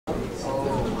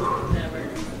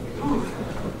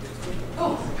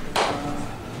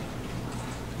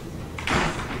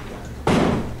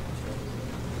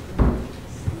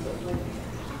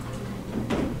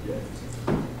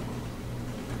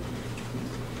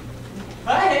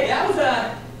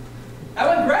that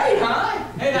went great, huh?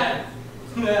 Hey, that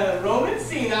Roman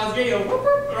scene, I was getting a whoop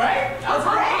whoop, right? That was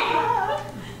great.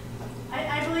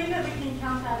 I believe that we can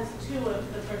count that as 2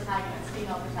 of the protagonists,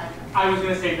 female protagonists. I was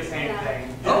going to say the same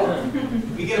thing. Oh,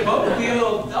 we get a vote. We get a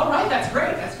little. All right, that's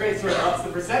great. That's great. Sort of ups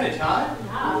the percentage, huh?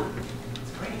 Yeah.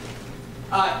 That's great.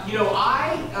 You know,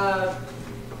 I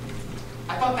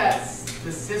thought that's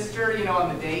the sister, you know,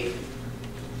 on the date.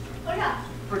 Oh yeah.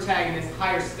 Protagonist,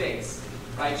 higher stakes,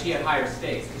 right? She had higher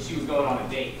stakes because she was going on a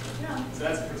date. Yeah. So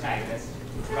that's a protagonist,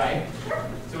 right? Sure.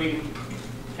 So we can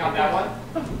count that one?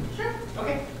 Sure.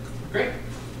 Okay, great.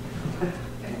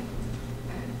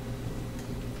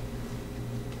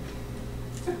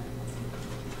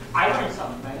 I learned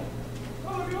something.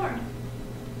 What would you learn?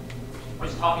 I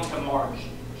was talking to Marge.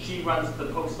 She runs the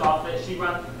post office. She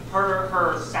runs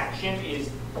her section is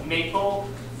Maple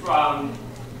from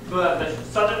the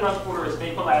southernmost border is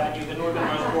Maple Avenue. The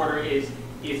northernmost border is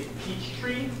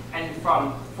Peachtree, and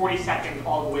from 42nd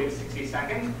all the way to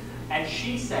 62nd. And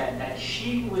she said that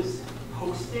she was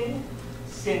posting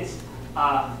since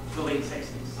the late 60s.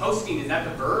 Posting, is that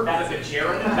the verb? That's the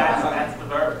gerund? That's the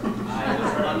verb. I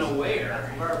was unaware. That's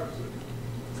the verb.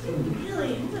 You're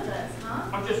really into this, huh?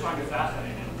 I'm just trying to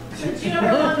fascinate him. Do you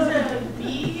ever want to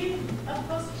be a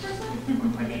post person?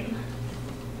 I mean,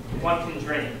 one can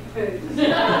dream. Would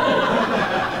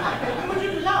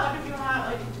you do that? Like if you had,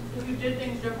 like, if you did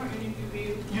things different, you think you'd be.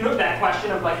 You know that question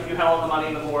of like, if you had all the money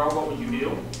in the world, what would you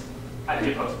do? I'd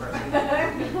be a post person.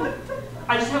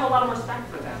 I just have a lot of respect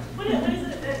for them. What is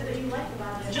it that you like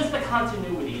about it? Just the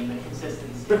continuity and the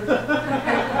consistency.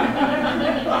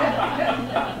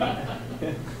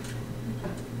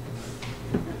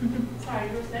 Sorry,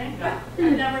 you were saying? Yeah.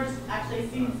 I've never just actually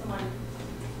seen someone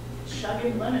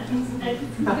chugging lemons.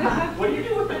 What do you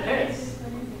do with the piss?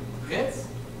 Hits?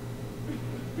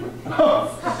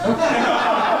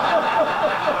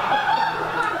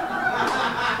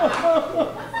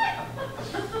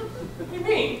 What do you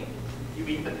mean? You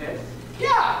eat the piss?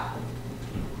 Yeah.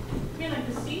 You mean like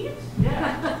the seeds?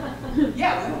 Yeah.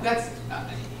 Yeah, well, that's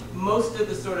most of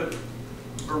the sort of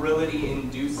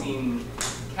virility-inducing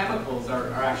chemicals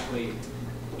are actually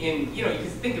in, you know, you can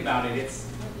think about it, it's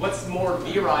what's more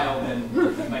virile than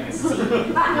like a seed?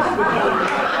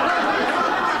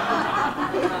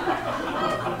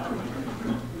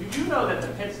 You do know that the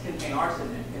pits contain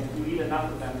arsenic, and if you eat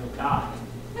enough of them, you'll die.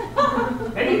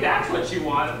 Maybe that's what you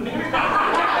want.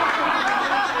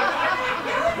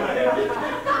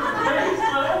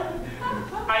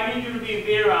 I need you to be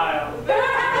virile.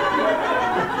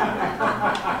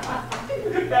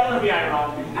 That would be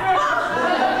ironic.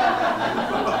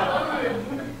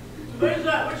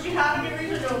 Would she have any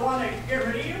reason to want to get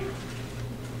rid of you?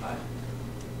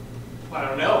 I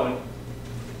don't know.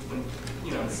 When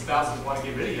you know, spouses want to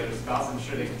get rid of the other spouse, I'm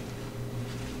sure they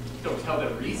don't tell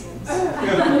their reasons.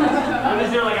 But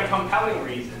is there like a compelling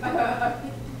reason?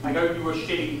 Like, oh, you were a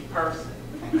shitty person.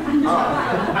 I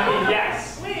mean,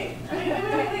 yes. Wait. Do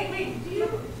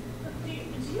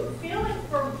you feel like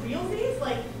for realsies,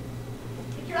 like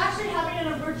you're actually having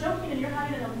we're joking and you're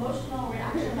having an emotional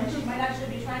reaction, like she might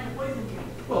actually be trying to poison you?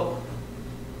 Well,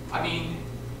 I mean,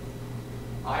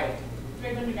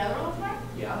 You've been together all the time?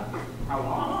 yeah, How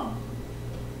long?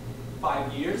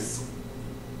 5 years.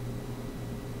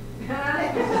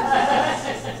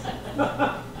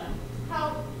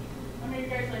 How? I mean, you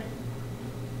guys like,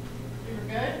 you were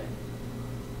good?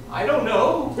 I don't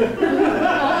know. I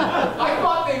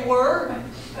thought they were. Well,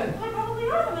 they probably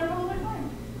are, and they're probably fine.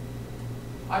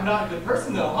 I'm not a good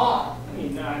person though, huh? I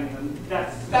mean,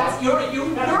 that's You're a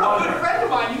good friend of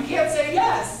mine. You can't say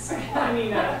yes. I mean,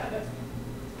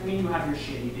 you have your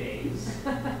shitty days.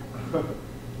 I'm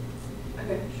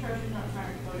sure she's not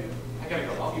trying to kill you. I gotta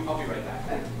go. I'll be right back.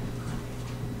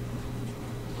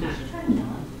 She's trying to kill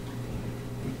him.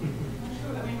 I'm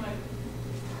sure, I mean, like,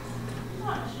 he's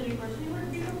not a shitty person. He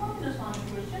wouldn't be performing this long if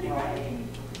he was shitty, right?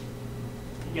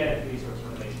 You get into these sorts of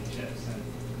relationships, and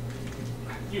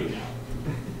you know.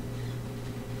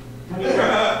 I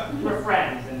mean, we're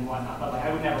friends and whatnot, but like,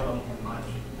 I would never loan him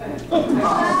money. I'm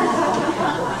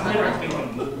never making him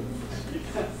move.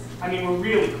 I mean, we're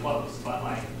really close, but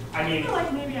like, I mean. I feel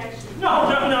like maybe I should. No.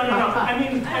 I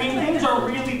mean, things are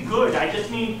really good. I just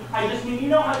mean, you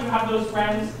know how you have those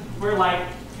friends where like,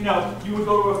 you know, you would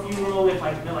go to a funeral if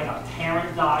like a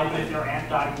parent died, but if your aunt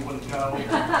died, you wouldn't go. Like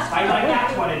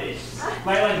that's what it is.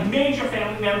 Like major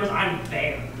family members, I'm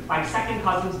there. Like second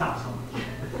cousins, not so much.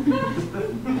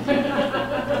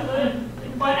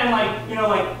 But and like, you know,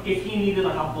 like if he needed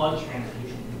like a blood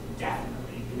transfusion,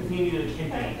 definitely. If he needed a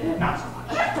kidney, not so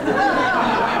much.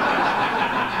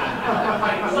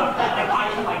 Like, so, if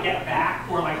I get back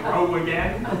or like grow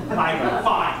again, like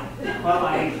fine. But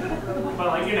like,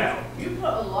 you know. You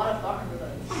put a lot of thought into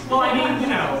this. Well, I mean, you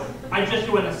know, I just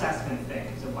do an assessment of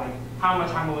things of like how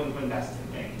much I'm willing to invest in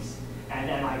things, and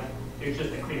then like there's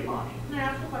just a clear line. Can I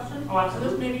ask you a question? Oh, absolutely.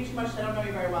 So this may be too much. I don't know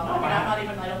you very well. No, I mean, I- I'm not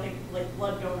even. I don't think like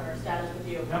blood donor status with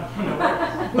you. No.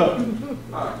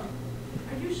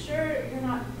 Are you sure you're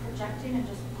not projecting and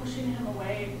just pushing him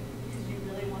away because you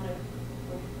really want to go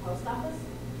to the post office?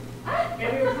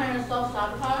 Maybe you're trying to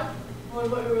self-sabotage what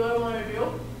you really want to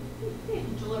do?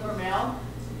 Deliver mail?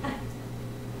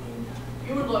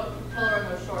 You would look killer in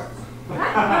those shorts.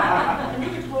 And you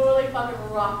could totally fucking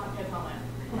rock a kid helmet.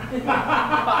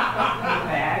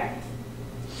 Bag.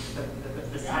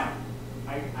 The sound.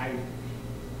 I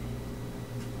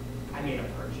made a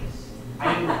purchase.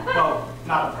 I didn't. Well,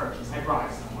 not a purchase. I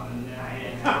bribed someone, and then I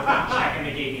had a check, and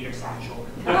they gave me their satchel.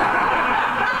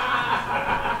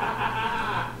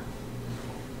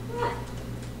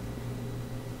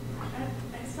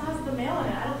 It still has the mail in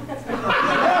it. I don't think that's good.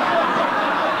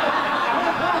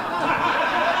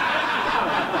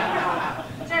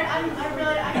 Jared,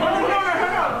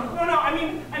 No. I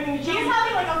mean, he's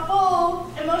having like a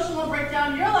full emotional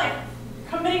breakdown. You're like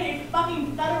committing a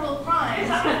fucking federal crime.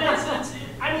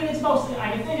 it's mostly.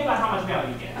 I can think about how much mail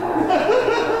you get.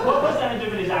 What percentage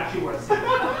of it is actually worth saving?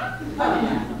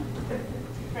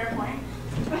 Fair point.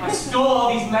 I stole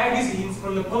all these magazines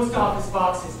from the post office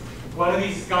boxes. One of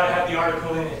these has got to have the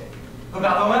article in it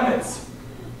about the lemons.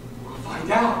 We'll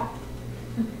find out.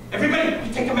 Everybody,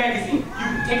 you take a magazine.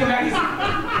 You take a magazine.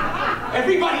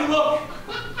 Everybody look.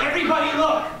 Everybody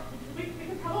look. We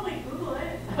could probably Google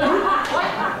it. I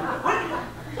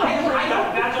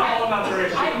don't. That's a whole other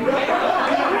issue.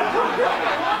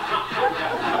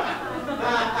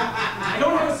 I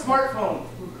don't have a smartphone.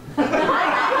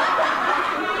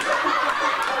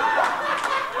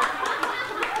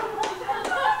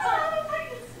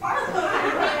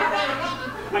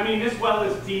 I mean, this well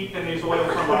is deep and there's oil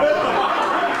from our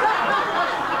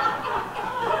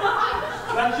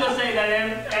Let's just say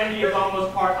that Andy is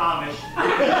almost part Amish.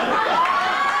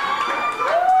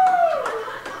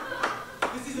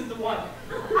 This isn't the one.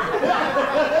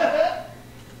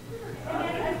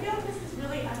 I feel like this is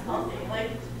really unhealthy. Like,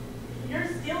 you're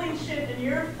stealing shit and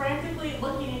you're frantically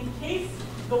looking in case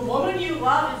the woman you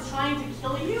love is trying to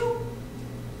kill you?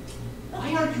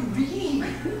 Why aren't you reading?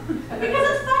 Because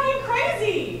it's fucking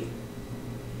crazy!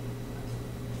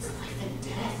 It's life and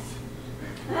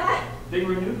death. They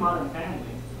renewed Modern Family.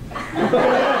 No.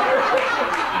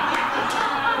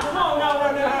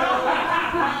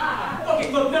 Okay,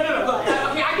 look, no. Look,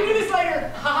 okay, I can do this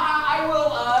later. I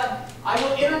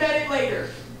will internet it later.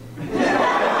 I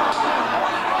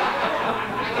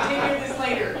can take care of this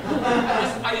later.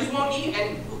 I just won't eat,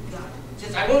 and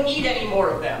I won't eat any more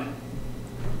of them.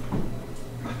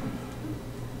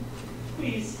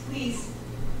 Please.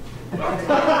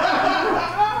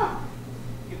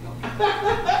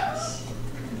 That's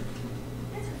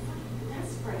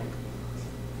desperate.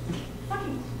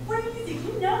 Fucking crazy.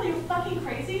 You know that you're fucking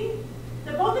crazy?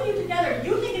 The both of you together,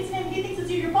 you think it's him, he thinks it's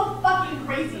you, you're both fucking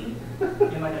crazy.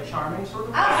 In like a charming sort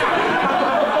of way?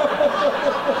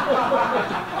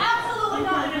 Absolutely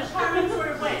not in a charming sort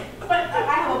of way. But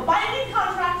I have a binding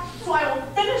contract, so I will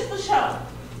finish the show.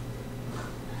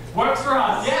 Works for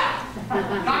us. Yeah,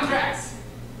 contracts.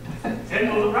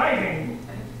 Typical writing.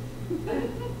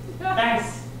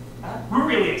 Thanks. We're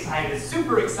really excited.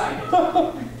 Super excited.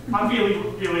 I'm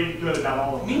feeling really good about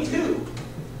all of it. Me too.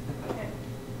 Okay.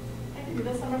 I can do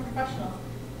this, I'm a professional.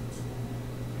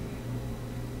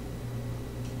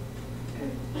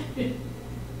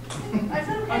 I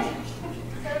said okay. I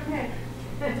said okay.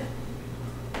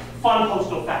 Fun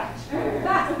postal fact.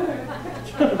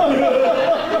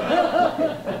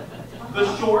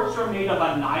 The shorts are made of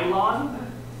a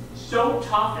nylon, so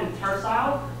tough and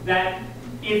tersile that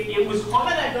if it was I'm hung,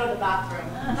 gonna go to the bathroom.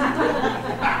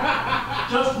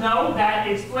 just know that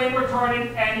it's flame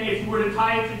retardant, and if you were to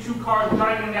tie it to two cars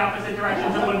driving in the opposite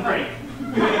directions, it wouldn't break.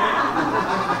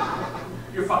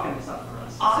 You're fucking this up for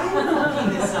us. I'm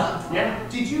fucking this up. Yeah.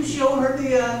 Did you show her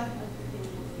the,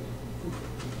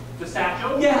 The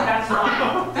satchel? Yeah. That's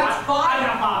fine. That's fine. I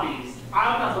have hobbies.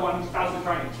 I'm not the one who's actually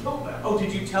trying to kill them. Oh,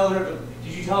 did you tell her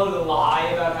the lie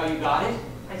about how you got it?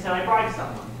 I said I bribed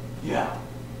someone. Yeah.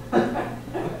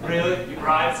 Really? You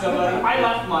bribed somebody? I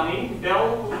left money. It's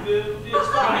When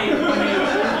fine. they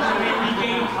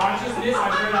regained consciousness,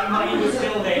 I'm sure that money was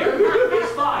still there.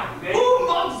 It's fine. Who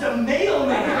mugs a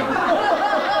mailman?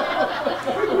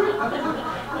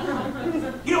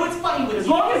 You know, it's funny with As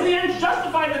long as the ends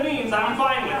justify the means, I'm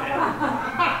fine with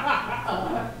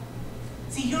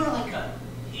it. See, you're like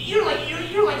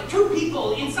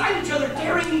people inside each other,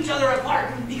 tearing each other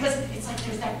apart, because it's like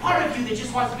there's that part of you that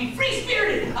just wants to be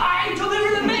free-spirited. I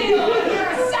deliver the mail, and you're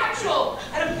a satchel,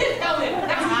 and a pith helmet.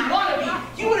 That's what you want to be.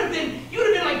 You would have been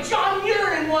like John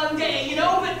Muir in one day, you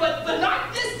know, but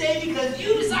not this day, because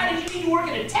you decided you need to work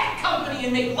at a tech company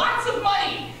and make lots of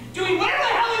money doing whatever the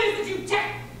hell it is that you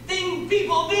tech thing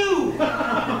people do. You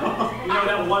know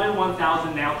that 1 in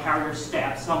 1,000 mail carriers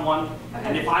stab someone,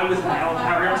 and if I was a mail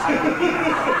carrier, I would be.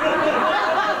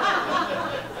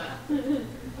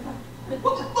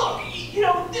 Look, you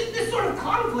know, this sort of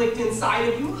conflict inside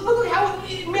of you, look at how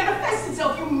it manifests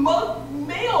itself. You mug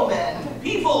mailmen,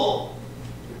 people,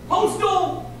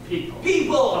 postal people.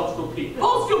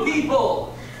 Postal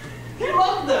people. You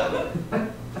mug them.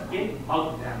 I didn't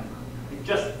mug them. I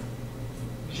just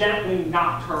gently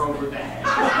knocked her over the head.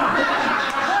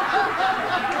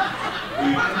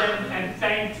 and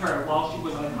thanked her while she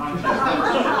was unconscious.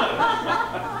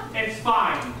 It's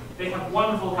fine. They have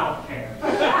wonderful health care.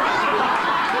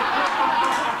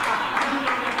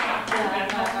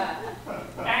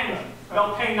 And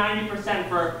they'll pay 90%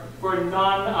 for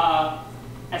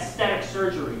non-aesthetic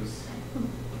surgeries.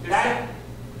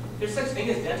 There's such thing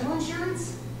as dental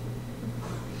insurance?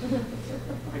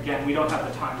 Again, we don't have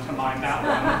the time to mind that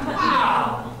one.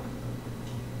 Wow!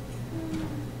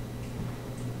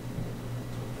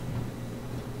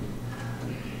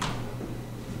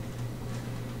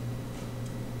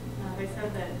 They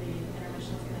said that the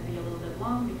intermission was going to be a little bit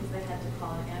long because they had to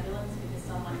call an ambulance because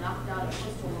someone knocked out a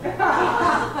postal woman.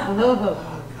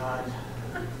 Oh, God.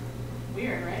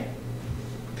 Weird, right?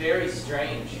 Very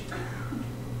strange.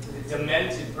 A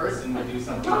demented person would do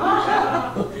something like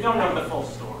that. We don't know the full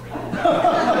story.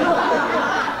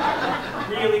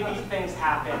 Really, these things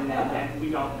happen, and we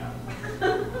don't know.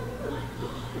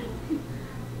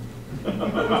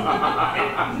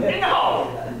 No!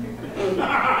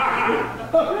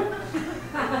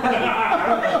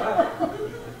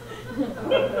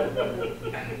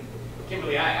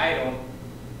 Kimberly, I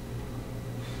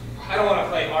don't want to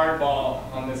play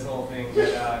hardball on this whole thing,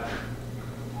 but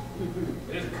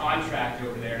there's a contract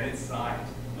over there, and it's signed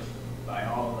by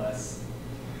all of us.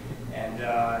 And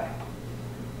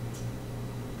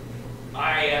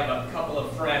I have a couple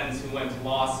of friends who went to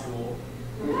law school.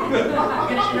 You're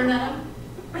gonna internet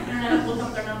them? Look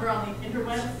up their number on the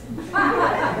interwebs?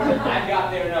 I've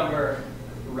got their number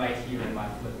right here in my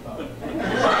flip phone.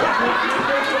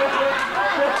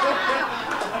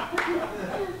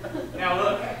 Now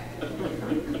look,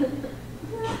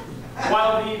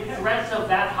 while the threats of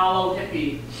that hollow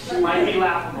hippie might be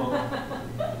laughable,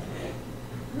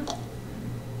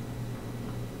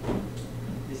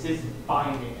 this is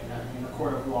binding in a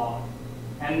court of law.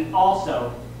 And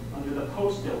also, under the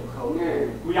postal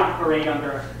code, we operate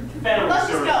under federal Let's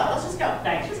just jurisdiction. go.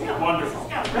 Thank you. Wonderful.